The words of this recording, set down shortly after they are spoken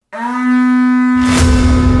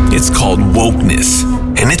It's called wokeness,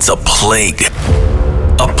 and it's a plague.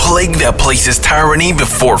 A plague that places tyranny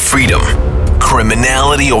before freedom,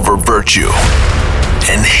 criminality over virtue,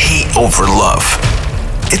 and hate over love.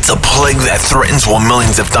 It's a plague that threatens what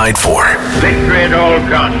millions have died for. Victory at all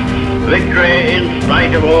costs. Victory in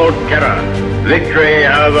spite of all terror. Victory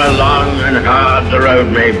however long and hard the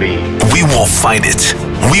road may be. We will fight it.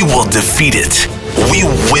 We will defeat it. We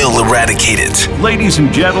will eradicate it. Ladies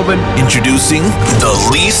and gentlemen, introducing the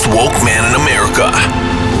least woke man in America.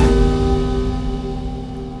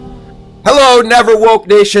 Hello, Never Woke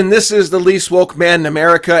Nation. This is the least woke man in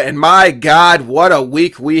America, and my God, what a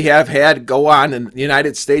week we have had go on in the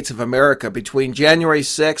United States of America. Between January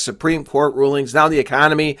 6th, Supreme Court rulings, now the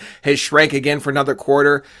economy has shrank again for another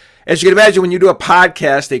quarter. As you can imagine, when you do a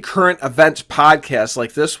podcast, a current events podcast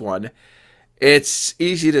like this one, it's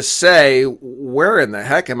easy to say, where in the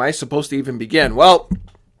heck am I supposed to even begin? Well,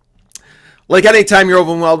 like any time you're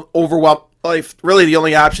overwhelmed, life, really the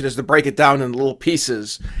only option is to break it down into little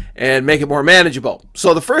pieces and make it more manageable.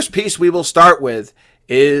 So the first piece we will start with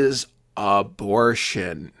is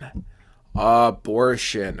abortion.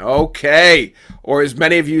 Abortion. Okay. Or as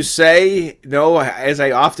many of you say, as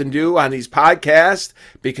I often do on these podcasts,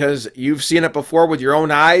 because you've seen it before with your own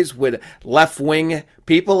eyes with left-wing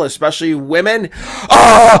people, especially women,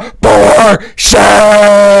 abortion!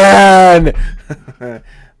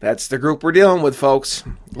 That's the group we're dealing with, folks.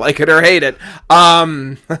 Like it or hate it.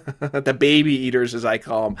 The baby eaters, as I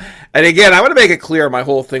call them. And again, I want to make it clear my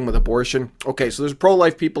whole thing with abortion. Okay, so there's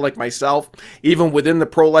pro-life people like myself. Even within the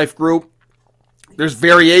pro-life group, there's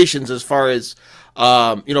variations as far as,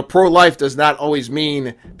 pro-life does not always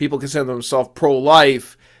mean people consider themselves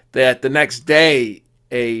pro-life that the next day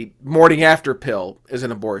a morning after pill is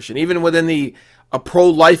an abortion. Even within a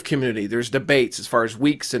pro-life community, there's debates as far as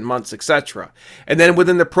weeks and months, etc. And then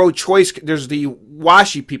within the pro-choice, there's the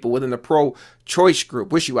washy people within the pro-choice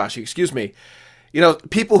group, wishy-washy, excuse me.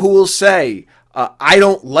 People who will say, I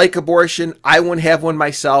don't like abortion, I wouldn't have one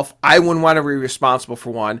myself, I wouldn't want to be responsible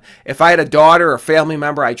for one. If I had a daughter or a family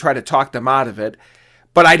member, I try to talk them out of it.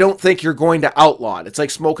 But I don't think you're going to outlaw it. It's like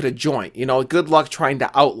smoking a joint. Good luck trying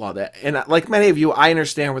to outlaw that. And like many of you, I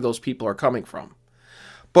understand where those people are coming from.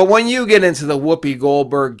 But when you get into the Whoopi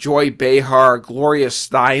Goldberg, Joy Behar, Gloria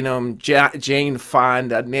Steinem, Jane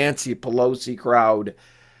Fonda, Nancy Pelosi crowd,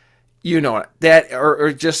 that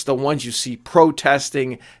are just the ones you see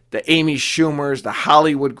protesting, the Amy Schumers, the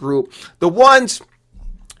Hollywood group, the ones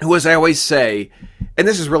who, as I always say, and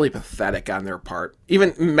this is really pathetic on their part,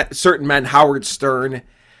 even certain men, Howard Stern,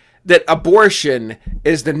 that abortion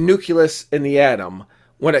is the nucleus in the atom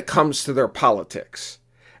when it comes to their politics.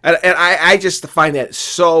 And I just find that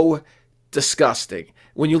so disgusting.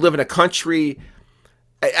 When you live in a country,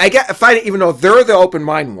 I find it, even though they're the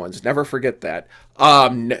open-minded ones, never forget that,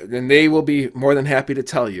 and they will be more than happy to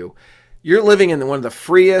tell you, you're living in one of the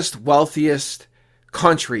freest, wealthiest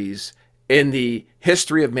countries in the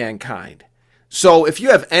history of mankind. So if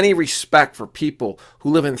you have any respect for people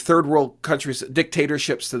who live in third world countries,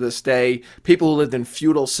 dictatorships to this day, people who lived in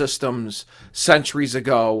feudal systems centuries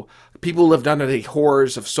ago, people who lived under the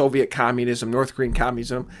horrors of Soviet communism, North Korean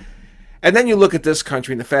communism, and then you look at this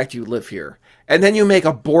country and the fact you live here, and then you make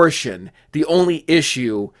abortion the only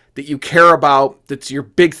issue that you care about, that's your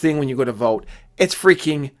big thing when you go to vote, it's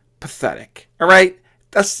freaking pathetic, all right?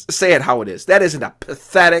 Let's say it how it is. That isn't a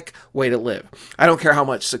pathetic way to live. I don't care how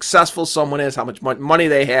much successful someone is, how much money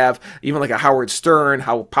they have, even like a Howard Stern,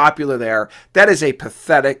 how popular they are. That is a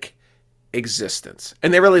pathetic existence.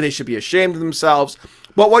 And they should be ashamed of themselves.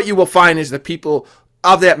 But what you will find is that people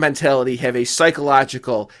of that mentality have a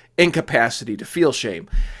psychological incapacity to feel shame.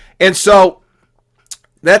 And so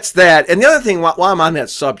that's that. And the other thing, while I'm on that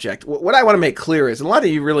subject, what I want to make clear is, and a lot of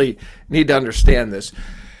you really need to understand this,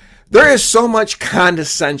 there is so much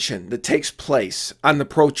condescension that takes place on the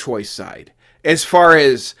pro-choice side. As far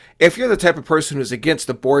as, if you're the type of person who's against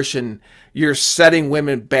abortion, you're setting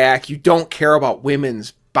women back, you don't care about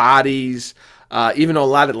women's bodies, even though a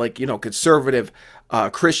lot of conservative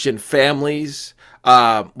Christian families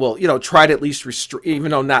will, try to at least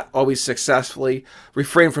even though not always successfully,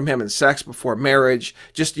 refrain from having sex before marriage,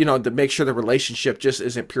 just, to make sure the relationship just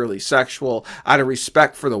isn't purely sexual, out of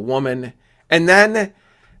respect for the woman. And then,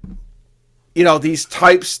 these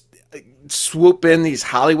types swoop in, these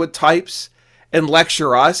Hollywood types, and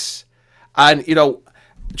lecture us on,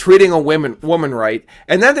 treating a woman right.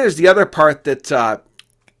 And then there's the other part that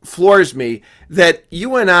floors me, that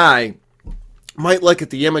you and I might look at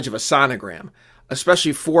the image of a sonogram,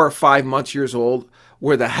 especially 4 or 5 months years old,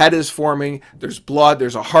 where the head is forming. There's blood,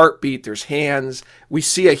 there's a heartbeat, there's hands. We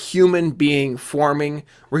see a human being forming,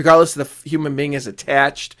 regardless of the human being is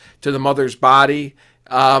attached to the mother's body.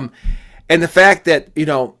 And the fact that,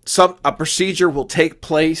 a procedure will take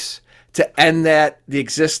place to end the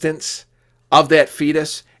existence of that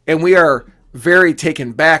fetus. And we are very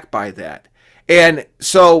taken back by that. And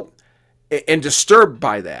disturbed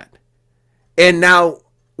by that. And now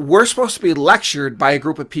we're supposed to be lectured by a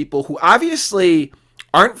group of people who obviously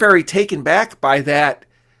aren't very taken back by that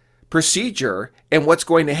procedure and what's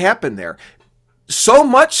going to happen there. So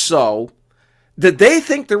much so that they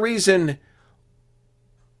think the reason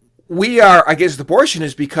we are against abortion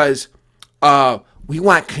is because we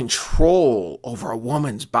want control over a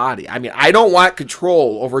woman's body. I mean, I don't want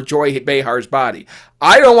control over Joy Behar's body.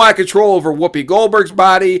 I don't want control over Whoopi Goldberg's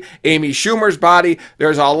body, Amy Schumer's body.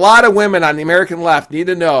 There's a lot of women on the American left need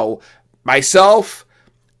to know, myself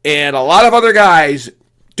and a lot of other guys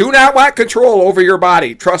do not want control over your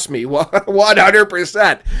body. Trust me,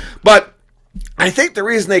 100%. But I think the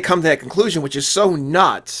reason they come to that conclusion, which is so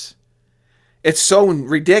nuts, it's so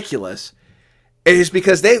ridiculous, it is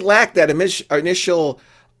because they lack that initial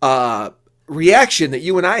reaction that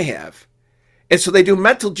you and I have. And so they do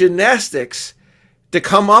mental gymnastics to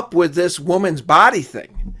come up with this woman's body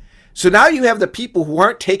thing. So now you have the people who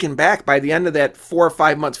aren't taken back by the end of that 4 or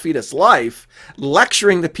 5 months fetus life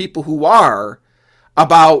lecturing the people who are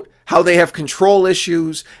about how they have control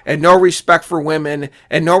issues and no respect for women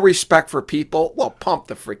and no respect for people. Well, pump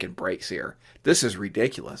the freaking brakes here. This is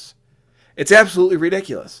ridiculous. It's absolutely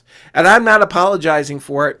ridiculous. And I'm not apologizing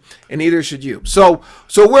for it, and neither should you. So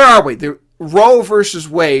where are we? The Roe versus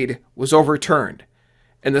Wade was overturned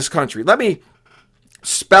in this country. Let me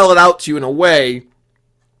spell it out to you in a way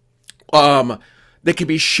that can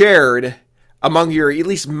be shared among your at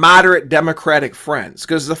least moderate Democratic friends.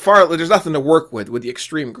 Because there's nothing to work with the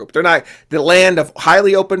extreme group. They're not the land of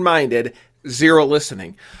highly open-minded, zero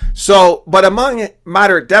listening. So, but among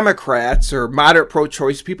moderate Democrats or moderate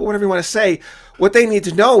pro-choice people, whatever you want to say, what they need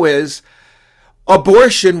to know is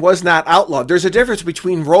abortion was not outlawed. There's a difference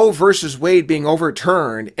between Roe versus Wade being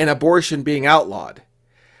overturned and abortion being outlawed.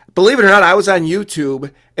 Believe it or not, I was on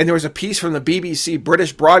YouTube and there was a piece from the BBC,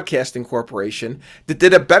 British Broadcasting Corporation, that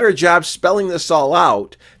did a better job spelling this all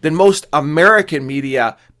out than most American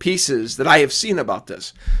media pieces that I have seen about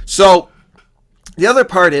this. So the other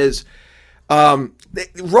part is,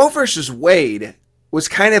 Roe versus Wade was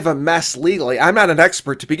kind of a mess legally. I'm not an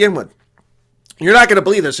expert to begin with. You're not going to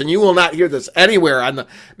believe this, and you will not hear this anywhere on the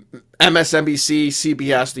MSNBC,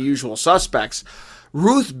 CBS, the usual suspects.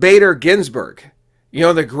 Ruth Bader Ginsburg,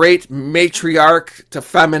 the great matriarch to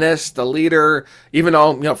feminist, the leader, even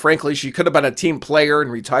though, frankly, she could have been a team player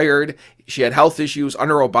and retired. She had health issues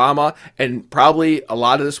under Obama, and probably a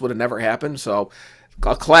lot of this would have never happened. So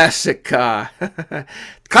a classic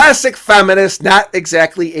feminist, not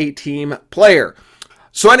exactly a team player.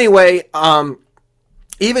 So anyway,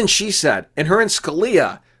 even she said, and her and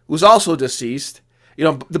Scalia, who's also deceased,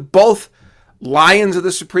 both lions of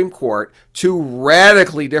the Supreme Court, two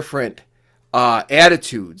radically different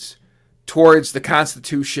attitudes towards the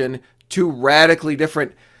Constitution, two radically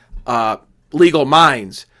different legal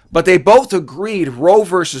minds, but they both agreed Roe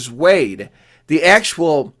versus Wade, the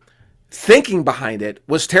actual thinking behind it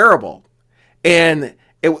was terrible. And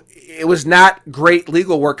it was not great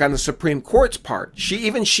legal work on the Supreme Court's part.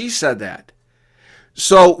 She said that.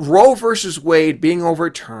 So Roe versus Wade being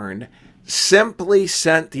overturned simply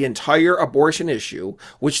sent the entire abortion issue,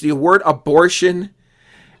 which the word abortion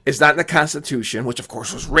is not in the Constitution, which of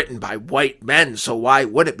course was written by white men, so why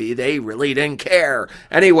would it be? They really didn't care.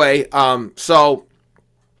 Anyway, so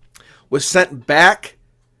was sent back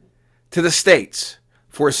to the states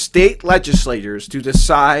for state legislators to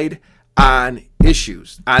decide on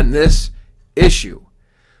issues, on this issue.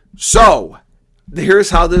 So, here's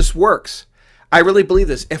how this works. I really believe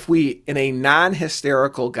this. If we, in a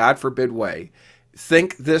non-hysterical, God forbid way,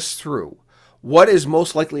 think this through, what is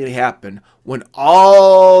most likely to happen when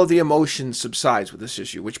all the emotion subsides with this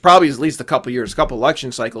issue, which probably is at least a couple years, a couple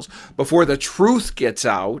election cycles, before the truth gets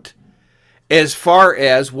out as far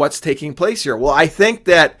as what's taking place here? Well, I think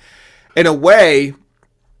that, in a way,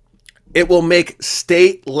 it will make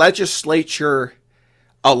state legislature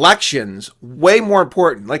elections way more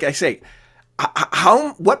important. Like I say,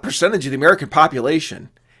 what percentage of the American population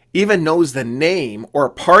even knows the name or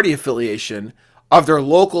party affiliation of their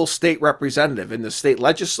local state representative in the state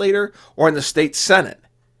legislature or in the state senate?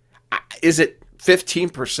 Is it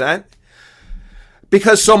 15%?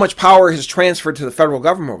 Because so much power has transferred to the federal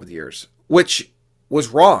government over the years, which was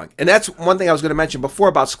wrong. And that's one thing I was going to mention before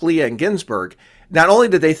about Scalia and Ginsburg. Not only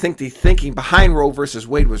did they think the thinking behind Roe versus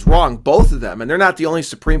Wade was wrong, both of them, and they're not the only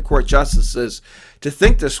Supreme Court justices to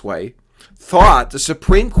think this way, thought the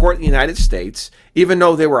Supreme Court in the United States, even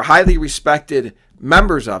though they were highly respected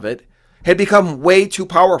members of it, had become way too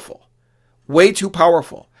powerful. Way too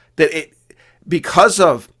powerful. That it, because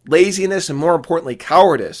of laziness and more importantly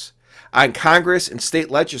cowardice on Congress and state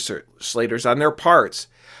legislators on their parts,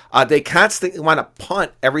 they constantly want to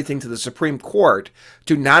punt everything to the Supreme Court,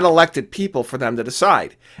 to non-elected people for them to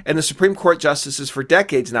decide. And the Supreme Court justices for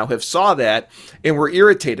decades now have saw that and were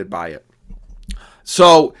irritated by it.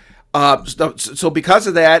 So because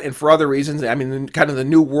of that and for other reasons, I mean, kind of the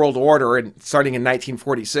New World Order, and starting in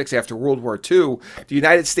 1946 after World War II, the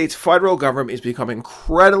United States federal government has become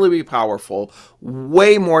incredibly powerful,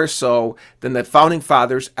 way more so than the Founding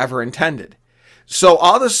Fathers ever intended. So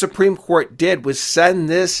all the Supreme Court did was send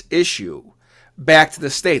this issue back to the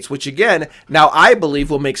states, which again, now I believe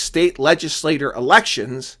will make state legislator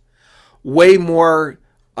elections way more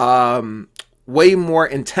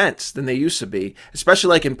intense than they used to be, especially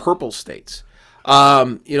like in purple states.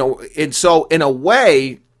 And so in a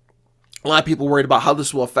way, a lot of people worried about how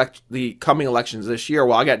this will affect the coming elections this year.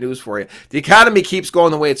 Well, I got news for you. The economy keeps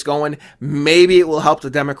going the way it's going. Maybe it will help the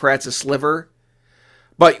Democrats a sliver.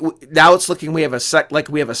 But now it's looking we have a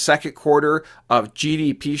second quarter of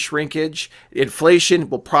GDP shrinkage.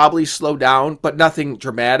 Inflation will probably slow down, but nothing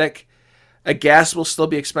dramatic. Gas will still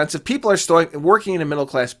be expensive. People are still working in middle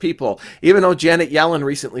class people. Even though Janet Yellen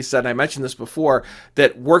recently said, I mentioned this before,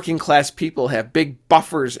 that working class people have big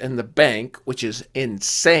buffers in the bank, which is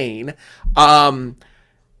insane.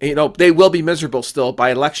 They will be miserable still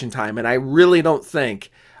by election time, and I really don't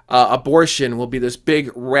think abortion will be this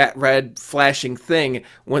big red flashing thing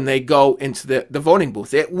when they go into the voting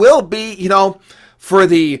booth. It will be, for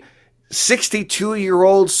the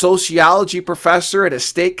 62-year-old sociology professor at a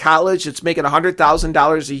state college that's making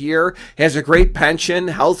 $100,000 a year, has a great pension,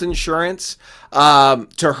 health insurance.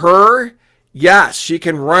 To her, yes, she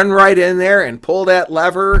can run right in there and pull that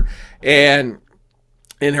lever and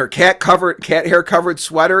in her cat hair covered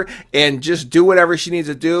sweater and just do whatever she needs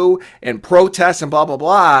to do and protest and blah, blah,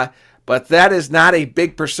 blah. But that is not a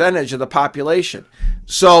big percentage of the population.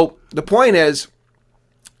 So the point is,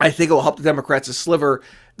 I think it will help the Democrats a sliver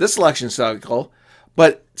this election cycle,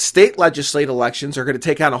 but state legislative elections are going to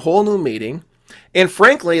take on a whole new meaning. And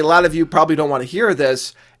frankly, a lot of you probably don't want to hear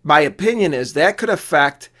this. My opinion is that could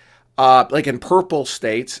affect, like in purple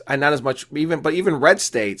states, and not as much, but even red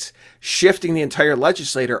states, shifting the entire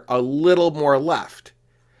legislature a little more left.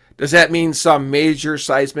 Does that mean some major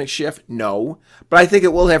seismic shift? No. But I think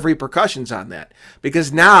it will have repercussions on that.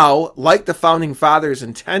 Because now, like the Founding Fathers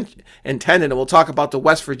intended, and we'll talk about the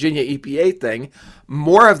West Virginia EPA thing,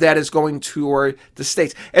 more of that is going toward the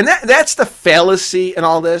states. And that's the fallacy in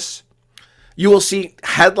all this. You will see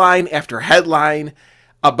headline after headline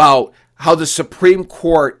about how the Supreme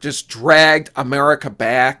Court just dragged America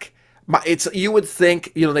back. You would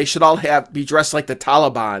think, they should all be dressed like the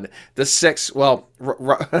Taliban, the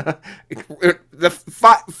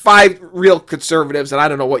five real conservatives, and I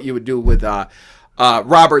don't know what you would do with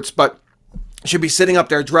Roberts, but should be sitting up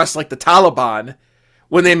there dressed like the Taliban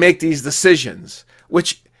when they make these decisions,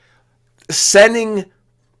 which sending,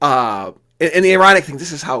 and the ironic thing,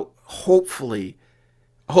 this is how hopelessly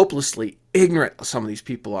ignorant some of these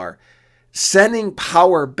people are. Sending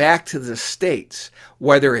power back to the states,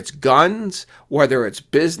 whether it's guns, whether it's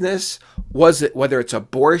business, whether it's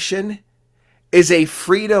abortion, is a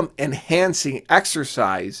freedom-enhancing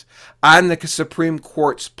exercise on the Supreme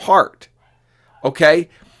Court's part. Okay?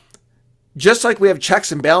 Just like we have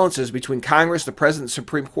checks and balances between Congress, the President, and the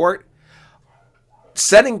Supreme Court,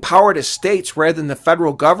 sending power to states rather than the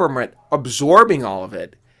federal government absorbing all of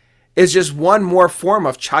it is just one more form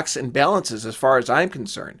of checks and balances as far as I'm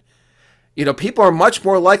concerned. People are much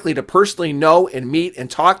more likely to personally know and meet and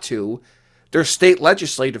talk to their state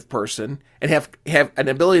legislative person and have an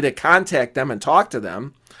ability to contact them and talk to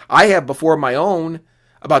them. I have before my own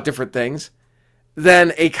about different things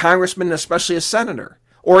than a congressman, especially a senator,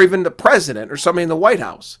 or even the president or somebody in the White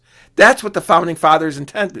House. That's what the Founding Fathers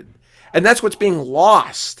intended. And that's what's being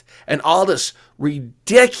lost in all this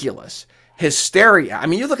ridiculous hysteria. I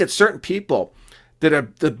mean, you look at certain people that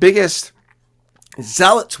are the biggest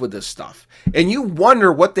zealots with this stuff, and you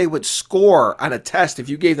wonder what they would score on a test if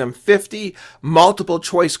you gave them 50 multiple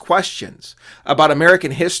choice questions about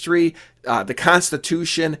American history, the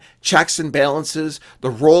Constitution, checks and balances, the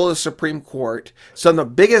role of the Supreme Court. Some of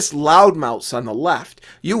the biggest loudmouths on the left,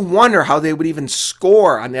 you wonder how they would even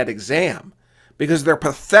score on that exam because of their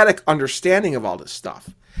pathetic understanding of all this stuff.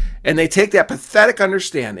 And they take that pathetic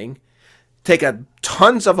understanding, take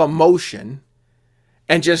tons of emotion,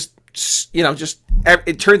 and just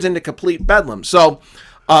it turns into complete bedlam. So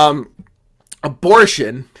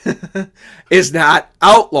abortion is not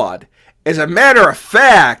outlawed. As a matter of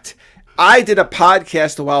fact, I did a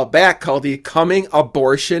podcast a while back called the Coming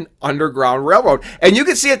Abortion Underground Railroad, and you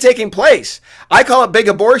can see it taking place. I call it big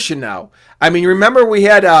abortion now. I mean, remember we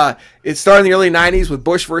had, it started in the early 90s with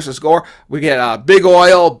Bush versus Gore. We get big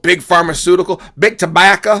oil, big pharmaceutical, big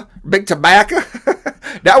tobacco.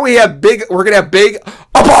 Now we're going to have big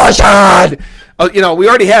abortion. We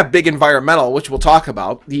already have big environmental, which we'll talk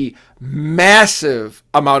about. The massive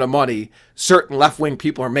amount of money certain left-wing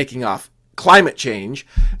people are making off climate change.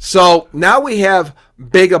 So now we have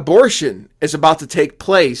big abortion is about to take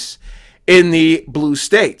place in the blue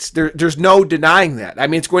states. There's no denying that. I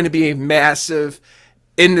mean, it's going to be a massive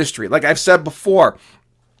industry. Like I've said before,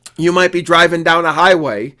 you might be driving down a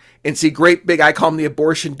highway and see great big, I call them the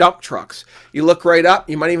abortion dump trucks. You look right up,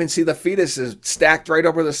 you might even see the fetuses stacked right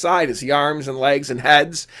over the side as the arms and legs and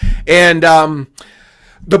heads. And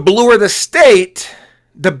the bluer the state,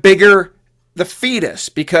 the bigger the fetus,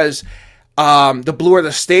 because the bluer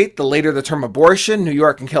the state, the later the term abortion. New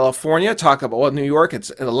York and California talk about, well, New York,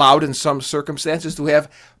 it's allowed in some circumstances to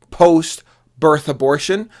have post-birth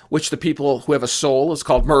abortion, which the people who have a soul is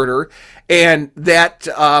called murder. And that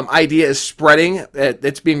idea is spreading.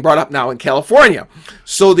 It's being brought up now in California.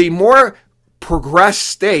 So the more progressed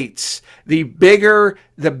states, the bigger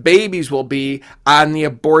the babies will be on the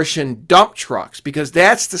abortion dump trucks, because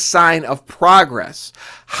that's the sign of progress.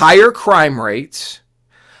 Higher crime rates,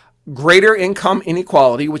 greater income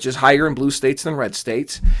inequality, which is higher in blue states than red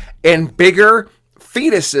states, and bigger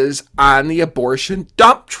fetuses on the abortion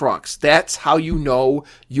dump trucks. That's how you know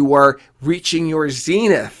you are reaching your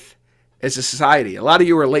zenith as a society. A lot of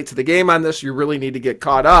you are late to the game on this. You really need to get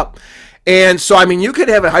caught up. And so, I mean, you could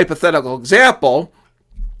have a hypothetical example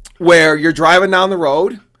where you're driving down the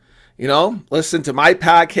road, listen to my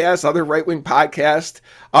podcast, other right-wing podcast,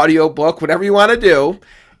 audio book, whatever you want to do,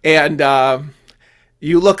 and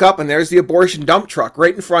you look up and there's the abortion dump truck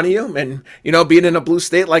right in front of you. And, being in a blue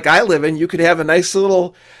state like I live in, you could have a nice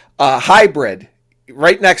little hybrid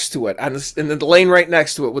right next to it, in the lane right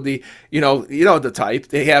next to it with the, the type.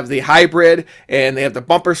 They have the hybrid, and they have the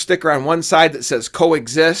bumper sticker on one side that says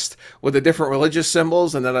coexist with the different religious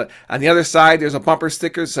symbols. And then on the other side, there's a bumper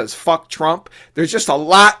sticker that says fuck Trump. There's just a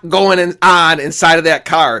lot going on inside of that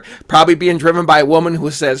car, probably being driven by a woman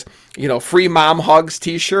who says, free mom hugs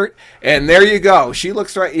t-shirt. And there you go. She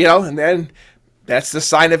looks right, and then that's the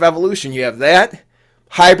sign of evolution. You have that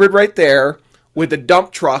hybrid right there with the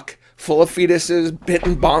dump truck full of fetuses,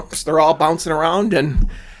 bitten bumps. They're all bouncing around, and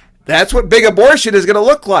that's what big abortion is going to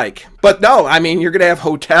look like. But no, I mean, you're going to have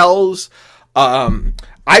hotels.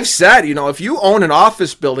 I've said, if you own an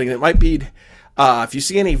office building, it might be, if you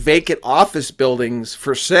see any vacant office buildings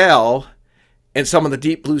for sale in some of the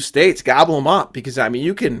deep blue states, gobble them up, because, I mean,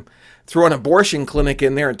 you can throw an abortion clinic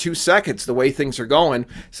in there in 2 seconds, the way things are going.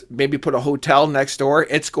 Maybe put a hotel next door.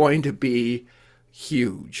 It's going to be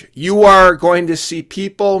huge. You are going to see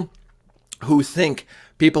people who think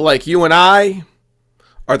people like you and I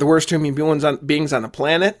are the worst human beings on the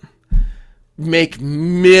planet make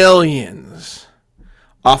millions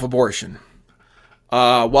off abortion,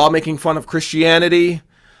 while making fun of Christianity,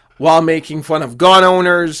 while making fun of gun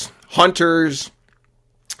owners, hunters,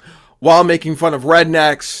 while making fun of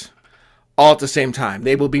rednecks, all at the same time.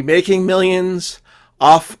 They will be making millions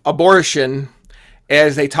off abortion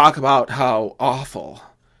as they talk about how awful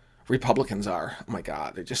Republicans are. Oh my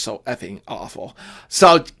God, they're just so effing awful.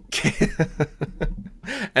 So,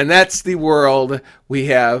 and that's the world we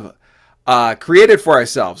have created for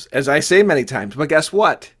ourselves, as I say many times. But guess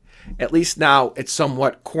what? At least now it's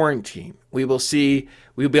somewhat quarantined. We'll be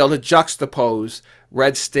able to juxtapose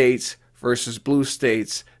red states versus blue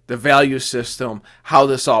states, the value system, how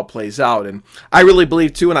this all plays out. And I really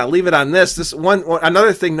believe too, and I'll leave it on this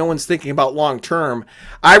another thing no one's thinking about long term,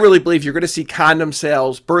 I really believe you're going to see condom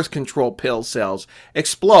sales, birth control pill sales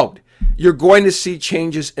explode. You're going to see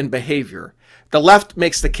changes in behavior. The left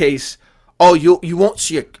makes the case, oh, you won't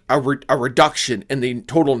see a reduction in the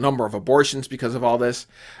total number of abortions because of all this.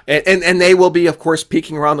 And they will be, of course,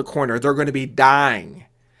 peeking around the corner. They're going to be dying.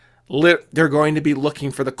 They're going to be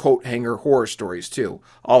looking for the coat hanger horror stories too,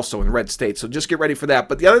 also in red states. So just get ready for that.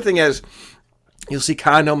 But the other thing is, you'll see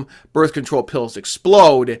condom birth control pills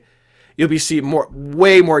explode. You'll see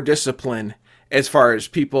way more discipline as far as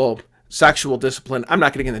people, sexual discipline. I'm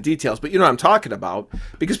not going to get into details, but you know what I'm talking about,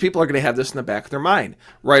 because people are going to have this in the back of their mind,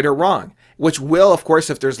 right or wrong, which will, of course,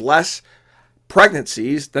 if there's less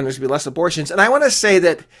pregnancies, then there's going to be less abortions. And I want to say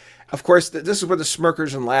that, of course, this is where the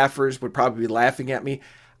smirkers and laughers would probably be laughing at me.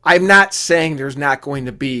 I'm not saying there's not going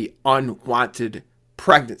to be unwanted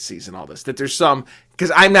pregnancies and all this, that there's some,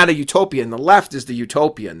 because I'm not a utopian. The left is the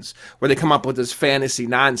utopians, where they come up with this fantasy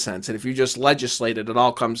nonsense, and if you just legislate it, it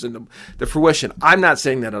all comes into the fruition. I'm not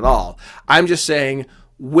saying that at all. I'm just saying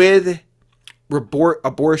with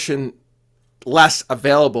abortion less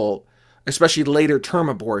available, especially later term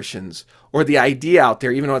abortions, or the idea out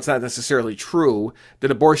there, even though it's not necessarily true,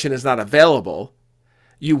 that abortion is not available,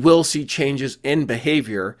 you will see changes in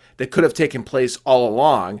behavior that could have taken place all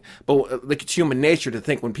along. But like, it's human nature to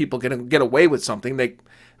think when people get away with something, they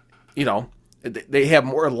have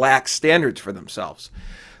more lax standards for themselves.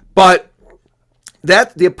 But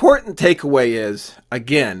that the important takeaway is,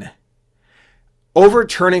 again,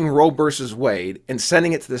 overturning Roe versus Wade and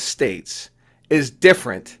sending it to the states is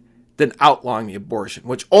different than outlawing the abortion,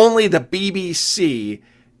 which only the BBC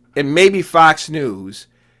and maybe Fox News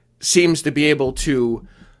seems to be able to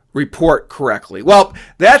report correctly. Well,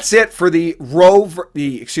 that's it for the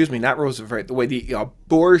abortion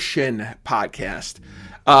podcast.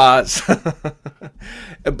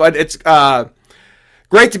 But it's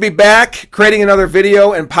great to be back, creating another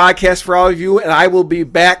video and podcast for all of you, and I will be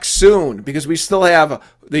back soon because we still have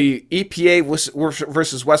the EPA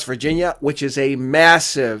versus West Virginia, which is a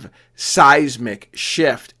massive seismic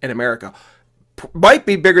shift in America. Might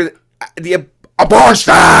be bigger than the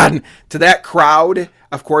abortion to that crowd.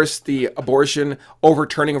 Of course, the abortion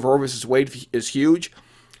overturning of Roe versus Wade is huge.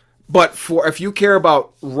 But if you care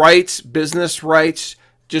about rights, business rights,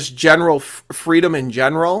 just general freedom in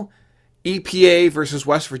general, EPA versus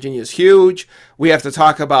West Virginia is huge. We have to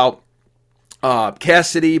talk about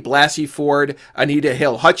Cassidy, Blasey Ford, Anita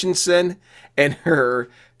Hill Hutchinson, and her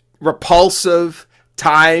repulsive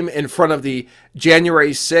time in front of the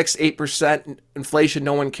January 6th 8% inflation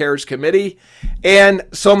no one cares committee, and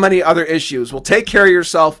so many other issues. Well, take care of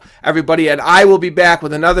yourself, everybody, and I will be back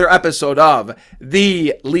with another episode of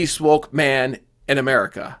The Least Woke Man in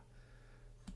America.